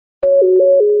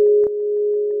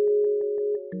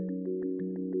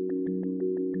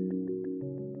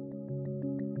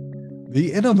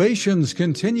The innovations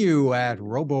continue at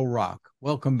Roborock.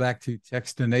 Welcome back to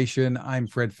Techstination. I'm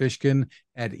Fred Fishkin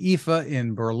at IFA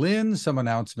in Berlin. Some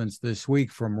announcements this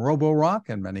week from Roborock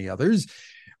and many others.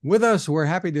 With us, we're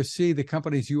happy to see the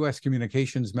company's U.S.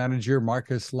 communications manager,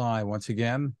 Marcus Lai, once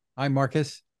again. Hi,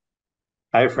 Marcus.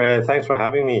 Hi, Fred. Thanks for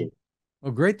having me.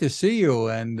 Well, great to see you.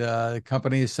 And the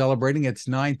company is celebrating its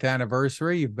ninth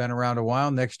anniversary. You've been around a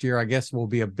while. Next year, I guess, will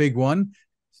be a big one.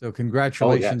 So Oh,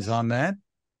 congratulations yes. on that.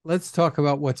 Let's talk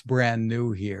about what's brand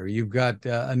new here. You've got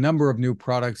a number of new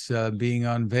products being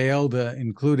unveiled,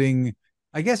 including,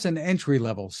 I guess, an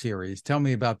entry-level series. Tell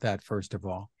me about that, first of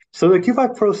all. So the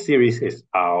Q5 Pro series is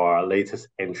our latest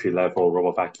entry-level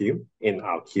robot vacuum in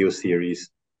our Q series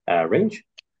range.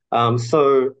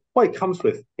 So what it comes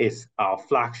with is our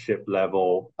flagship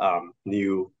level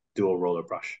new dual roller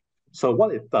brush. So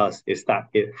what it does is that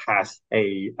it has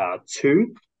a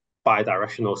two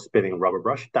bi-directional spinning rubber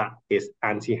brush that is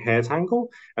anti-hair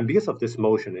tangle, and because of this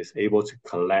motion, is able to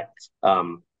collect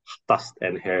dust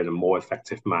and hair in a more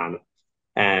effective manner.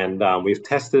 And we've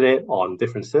tested it on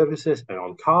different surfaces and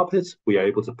on carpets. We are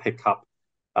able to pick up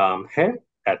hair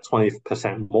at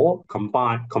 20% more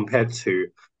combined compared to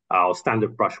our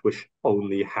standard brush, which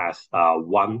only has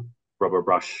one rubber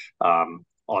brush on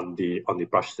the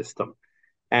brush system.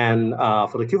 And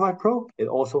for the Q5 Pro, it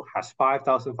also has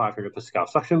 5,500 Pascal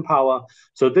suction power.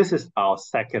 So this is our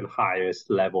second highest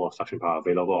level of suction power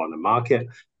available on the market.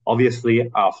 Obviously,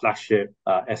 our flagship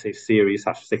SA series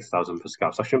has 6,000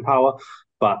 Pascal suction power,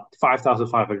 but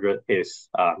 5,500 is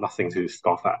nothing to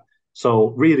scoff at.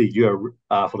 So really, you're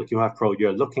for the Q5 Pro,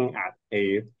 you're looking at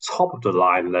a top of the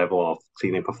line level of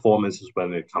cleaning performances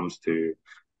when it comes to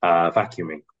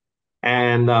vacuuming.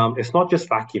 And it's not just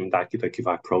vacuum that the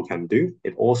Q5 Pro can do.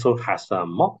 It also has a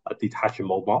mop, a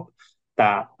detachable mop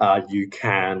that you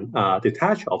can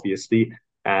detach, obviously,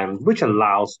 and which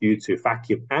allows you to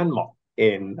vacuum and mop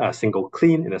in a single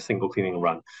clean, in a single cleaning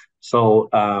run. So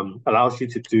allows you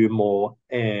to do more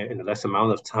in a less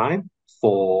amount of time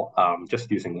for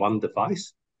just using one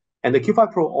device. And the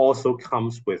Q5 Pro also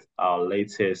comes with our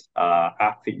latest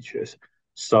app features.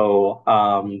 So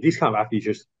these kind of app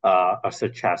features are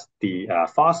such as the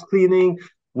fast cleaning,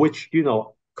 which,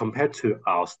 compared to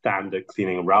our standard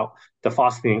cleaning route, the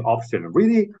fast cleaning option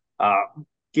really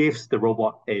gives the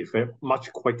robot a very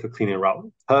much quicker cleaning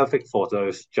route, perfect for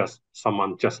those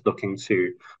someone just looking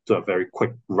to do a very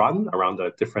quick run around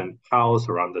the different house,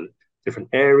 around the different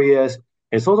areas.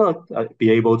 And sort of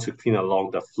be able to clean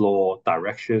along the floor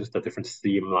directions, the different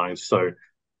seam lines. So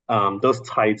those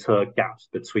tighter gaps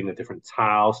between the different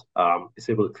tiles is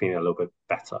able to clean a little bit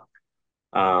better.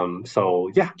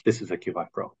 So yeah, this is a Q5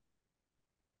 Pro.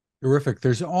 Terrific.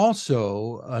 There's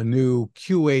also a new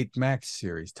Q8 Max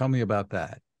series. Tell me about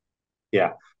that.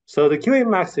 Yeah. So the Q8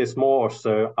 Max is more or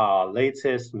so our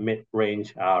latest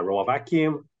mid-range robot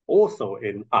vacuum, also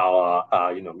in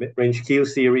our mid-range Q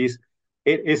series.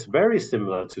 It is very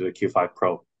similar to the Q5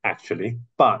 Pro actually,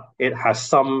 but it has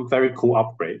some very cool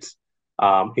upgrades,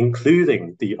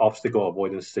 including the obstacle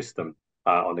avoidance system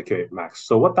on the Q8 Max.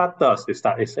 So what that does is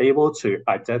that it's able to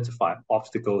identify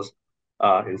obstacles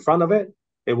in front of it.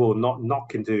 It will not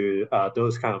knock into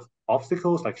those kind of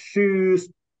obstacles like shoes,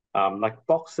 like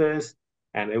boxes,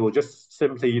 and it will just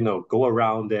simply, go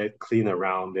around it, clean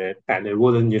around it, and it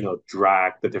wouldn't,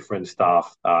 drag the different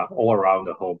stuff all around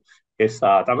the home. It's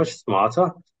that much smarter,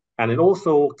 and it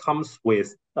also comes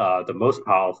with the most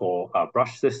powerful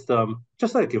brush system,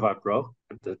 just like Q5 Pro,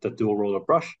 the dual roller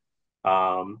brush,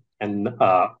 and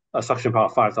a suction power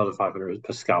of 5,500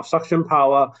 Pascal suction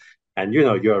power. And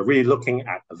you're really looking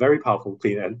at a very powerful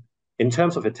clean. And in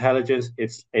terms of intelligence,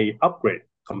 it's a upgrade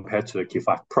compared to the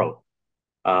Q5 Pro.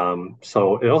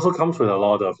 So it also comes with a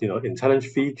lot of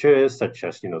intelligent features such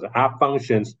as the app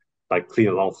functions like clean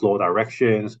along floor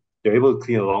directions. You're able to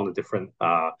clean along the different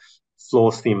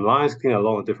floor seam lines, clean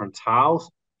along the different tiles.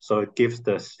 So it gives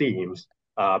the seams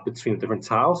between the different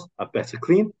tiles a better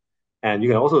clean. And you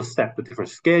can also set the different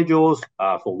schedules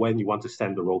for when you want to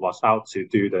send the robots out to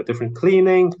do the different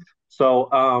cleaning. So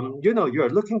you're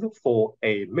looking for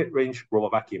a mid-range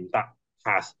robot vacuum that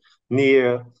has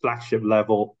near flagship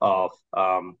level of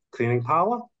cleaning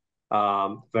power,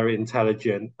 very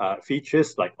intelligent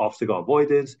features like obstacle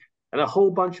avoidance, and a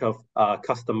whole bunch of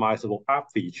customizable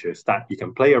app features that you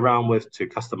can play around with to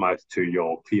customize to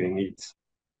your cleaning needs.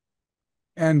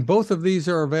 And both of these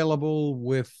are available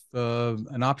with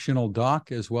an optional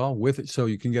dock as well, with it, so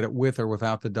you can get it with or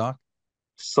without the dock.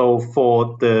 So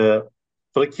for the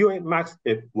Q8 Max,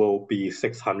 it will be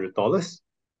 $600.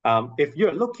 If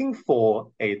you're looking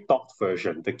for a docked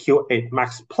version, the Q8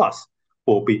 Max Plus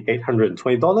will be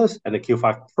 $820, and the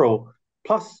Q5 Pro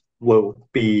Plus will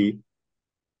be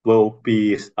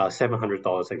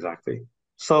 $700 exactly.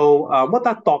 So what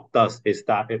that dock does is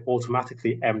that it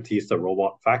automatically empties the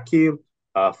robot vacuum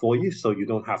for you, so you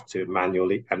don't have to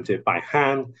manually empty it by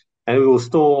hand, and it will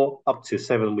store up to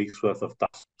 7 weeks worth of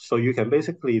dust. So you can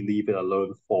basically leave it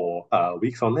alone for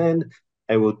weeks on end.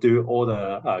 It will do all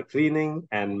the cleaning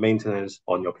and maintenance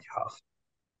on your behalf.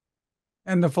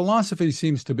 And the philosophy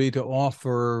seems to be to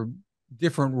offer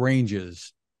different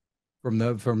ranges from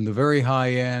the very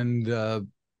high end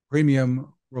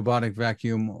premium robotic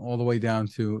vacuum all the way down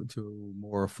to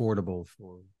more affordable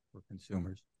for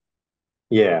consumers.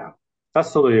 Yeah,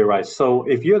 that's totally right. So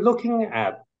if you're looking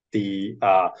at the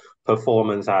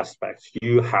performance aspect,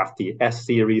 you have the S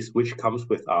series, which comes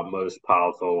with our most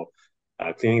powerful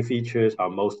cleaning features,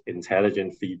 our most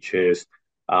intelligent features.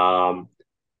 Um,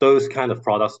 those kind of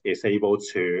products is able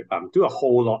to do a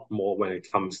whole lot more when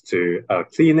it comes to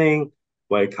cleaning,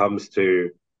 when it comes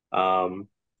to um,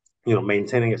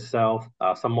 maintaining itself.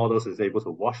 Some models is able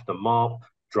to wash the mop,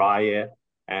 dry it,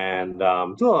 and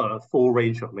do a full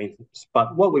range of maintenance.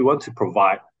 But what we want to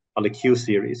provide on the Q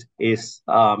series is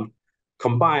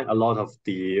combine a lot of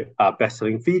the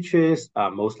best-selling features,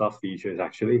 most loved features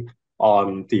actually,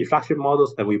 on the flagship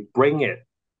models, and we bring it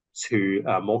to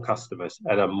more customers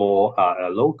at a more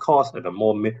low cost, at a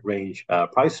more mid-range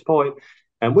price point,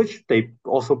 and which they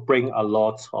also bring a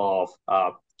lot of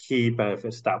key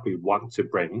benefits that we want to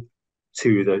bring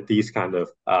to these kind of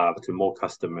to more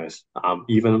customers,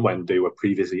 even when they were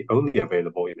previously only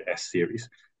available in the S series.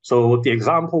 So the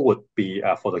example would be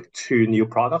for the two new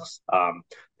products,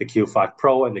 the Q5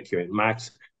 Pro and the Q8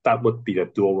 Max. That would be the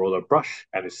dual roller brush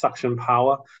and the suction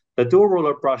power. The dual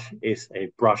roller brush is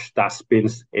a brush that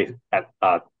spins it at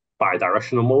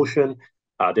bi-directional motion.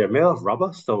 They're made of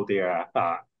rubber, so they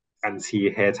are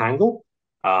anti-hair tangle.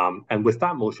 And with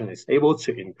that motion, it's able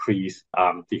to increase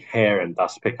the hair and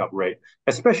dust pickup rate,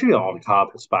 especially on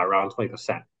carpets, by around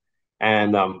 20%.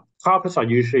 And carpets are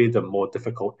usually the more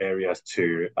difficult areas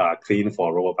to clean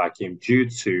for a robot vacuum due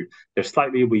to their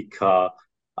slightly weaker,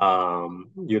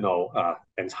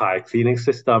 entire cleaning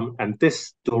system. And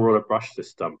this dual roller brush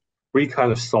system really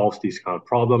kind of solves this kind of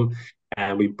problem.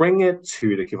 And we bring it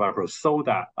to the Q5 Pro so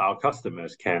that our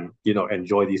customers can,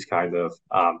 enjoy these kind of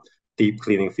deep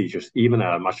cleaning features, even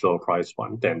at a much lower price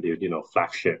one than the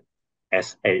flagship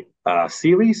S8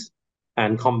 series,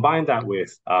 and combine that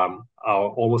with our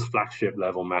almost flagship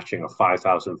level matching of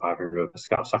 5,500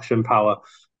 Pascal suction power.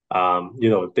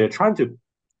 They're trying to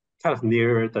kind of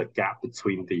near the gap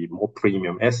between the more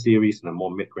premium S series and the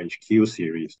more mid-range Q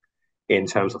series in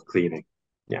terms of cleaning.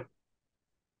 Yeah.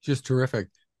 Just terrific.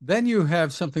 Then you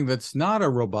have something that's not a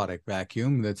robotic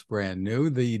vacuum that's brand new,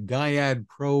 the Dyad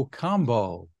Pro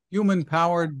Combo, human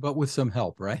powered, but with some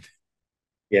help, right?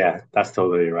 Yeah, that's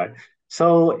totally right.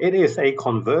 So it is a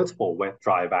convertible wet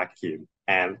dry vacuum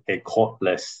and a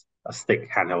cordless stick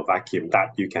handheld vacuum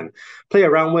that you can play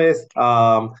around with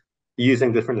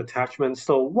using different attachments.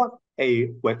 So what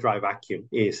a wet dry vacuum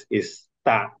is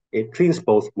that it cleans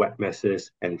both wet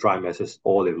messes and dry messes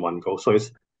all in one go. So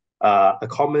it's a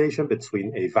combination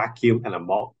between a vacuum and a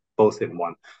mop, both in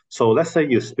one. So let's say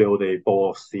you spilled a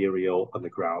bowl of cereal on the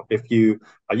ground. If you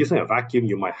are using a vacuum,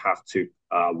 you might have to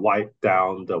wipe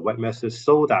down the wet messes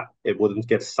so that it wouldn't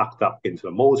get sucked up into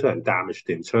the motor and damage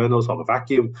the internals of the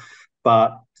vacuum.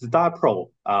 But the Dyad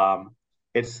Pro,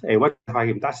 it's a wet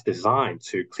vacuum that's designed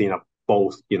to clean up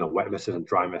both, wet messes and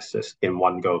dry messes in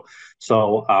one go.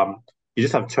 So you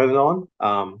just have to turn it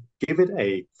on, give it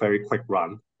a very quick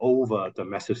run over the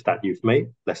messes that you've made,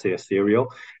 let's say a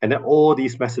cereal, and then all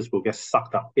these messes will get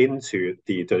sucked up into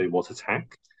the dirty water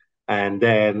tank. And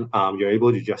then you're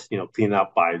able to just clean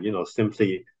up by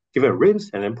simply give it a rinse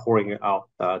and then pouring it out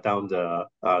down the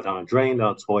drain,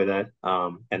 down the toilet,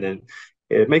 and then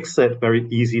it makes it very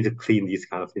easy to clean these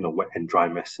kind of wet and dry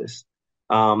messes.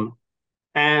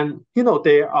 And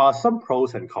there are some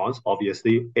pros and cons.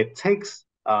 Obviously, it takes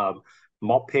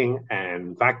mopping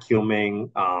and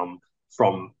vacuuming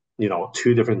from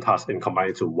two different tasks and combine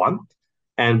it to one.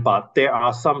 But there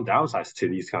are some downsides to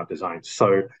these kind of designs.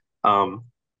 So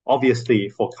obviously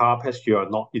for carpets, you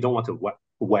don't want to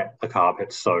wet the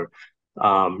carpet. So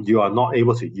you are not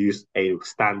able to use a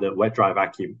standard wet dry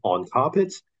vacuum on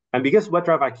carpets. And because wet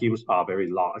dry vacuums are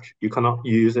very large, you cannot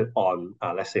use it on,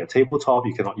 let's say, a tabletop.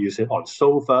 You cannot use it on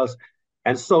sofas.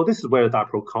 And so this is where the Dyad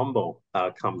Pro Combo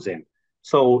comes in.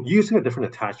 So using the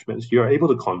different attachments, you're able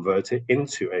to convert it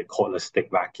into a cordless stick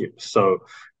vacuum. So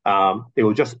it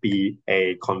will just be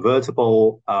a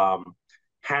convertible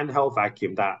handheld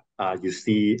vacuum that you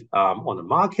see on the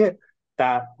market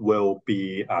that will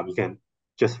be, you can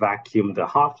just vacuum the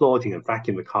hard floors, you can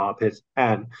vacuum the carpets,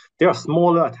 and there are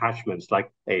smaller attachments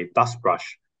like a dust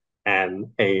brush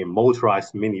and a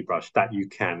motorized mini brush that you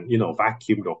can,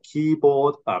 vacuum your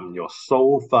keyboard, your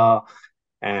sofa,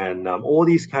 and all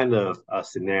these kind of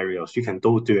scenarios. You can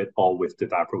do it all with the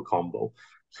Dapro combo.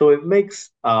 So it makes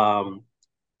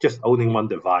just owning one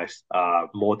device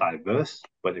more diverse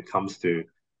when it comes to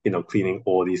cleaning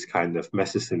all these kind of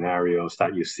messy scenarios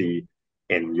that you see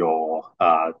in your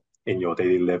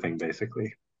daily living,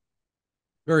 basically.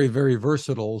 Very, very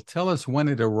versatile. Tell us when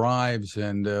it arrives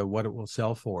and what it will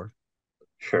sell for.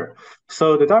 Sure.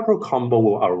 So the Dapro combo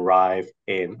will arrive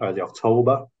in early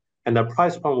October, and the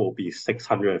price point will be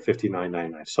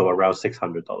 $659.99, so around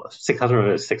 $600,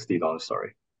 $660,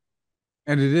 sorry.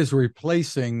 And it is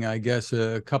replacing, I guess,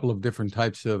 a couple of different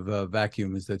types of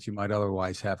vacuums that you might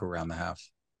otherwise have around the house.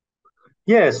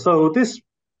 Yeah, so this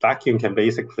vacuum can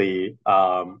basically,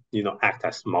 act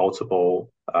as multiple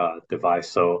device.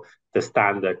 So the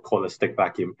standard cordless stick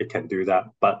vacuum, it can do that.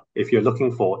 But if you're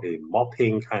looking for a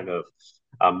mopping kind of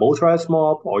motorized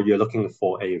mop, or you're looking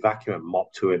for a vacuum and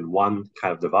mop two-in-one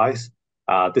kind of device,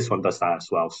 this one does that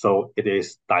as well. So it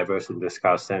is diverse in this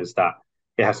kind of sense that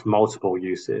it has multiple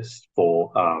uses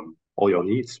for all your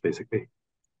needs, basically.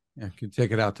 Yeah, you can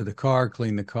take it out to the car,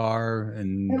 clean the car,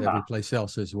 and Yeah. every place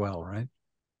else as well, right?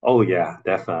 Oh yeah,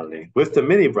 definitely. With the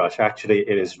mini brush, actually,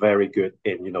 it is very good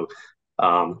in,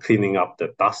 cleaning up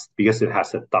the dust because it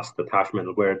has a dust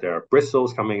attachment where there are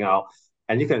bristles coming out,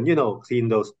 and you can, clean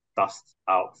those dust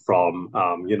out from,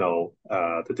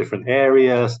 the different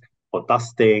areas for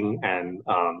dusting, and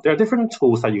there are different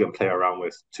tools that you can play around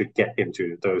with to get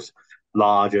into those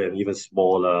larger and even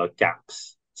smaller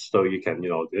gaps. So you can,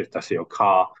 if that's your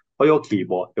car or your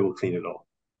keyboard, it will clean it all.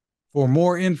 For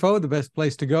more info, the best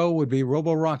place to go would be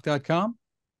roborock.com.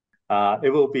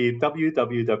 It will be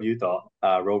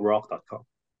www.roborock.com.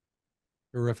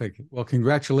 Terrific. Well,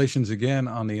 congratulations again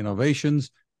on the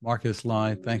innovations. Marcus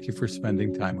Lai, thank you for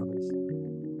spending time with us.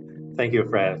 Thank you,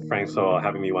 Fred. Thanks for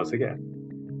having me once again.